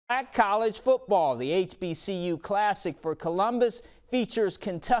College football. The HBCU Classic for Columbus features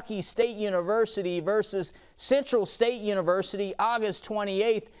Kentucky State University versus Central State University August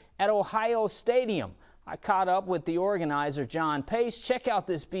 28th at Ohio Stadium. I caught up with the organizer, John Pace. Check out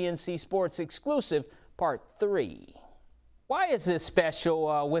this BNC Sports exclusive, Part 3. Why is this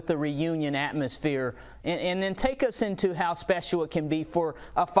special with the reunion atmosphere? And then take us into how special it can be for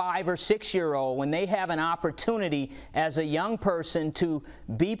a 5- or 6-year-old when they have an opportunity as a young person to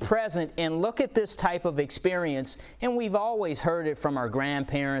be present and look at this type of experience. And we've always heard it from our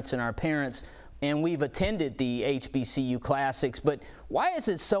grandparents and our parents, and we've attended the HBCU Classics. But why is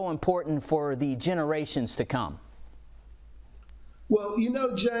it so important for the generations to come? Well, you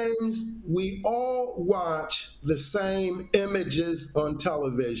know, James, we all watch the same images on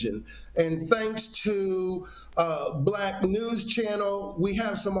television. And thanks to Black News Channel, we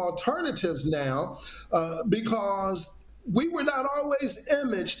have some alternatives now because we were not always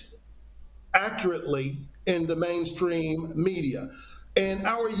imaged accurately in the mainstream media. And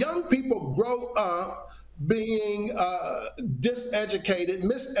our young people grow up being diseducated,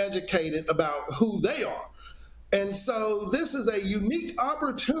 miseducated about who they are. And so this is a unique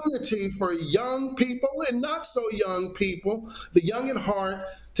opportunity for young people and not so young people, the young at heart,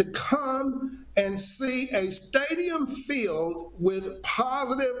 to come and see a stadium filled with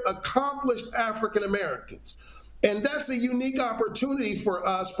positive, accomplished African Americans. And that's a unique opportunity for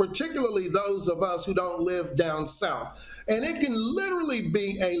us, particularly those of us who don't live down south. And it can literally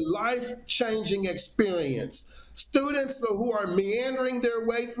be a life-changing experience. Students who are meandering their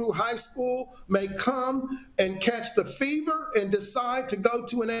way through high school may come and catch the fever and decide to go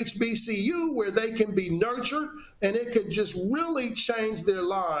to an HBCU where they can be nurtured, and it could just really change their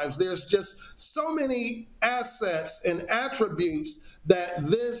lives. There's just so many assets and attributes that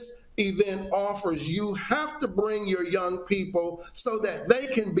this event offers. You have to bring your young people so that they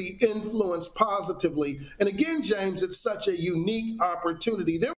can be influenced positively. And again, James, it's such a unique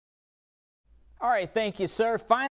opportunity. All right, thank you, sir.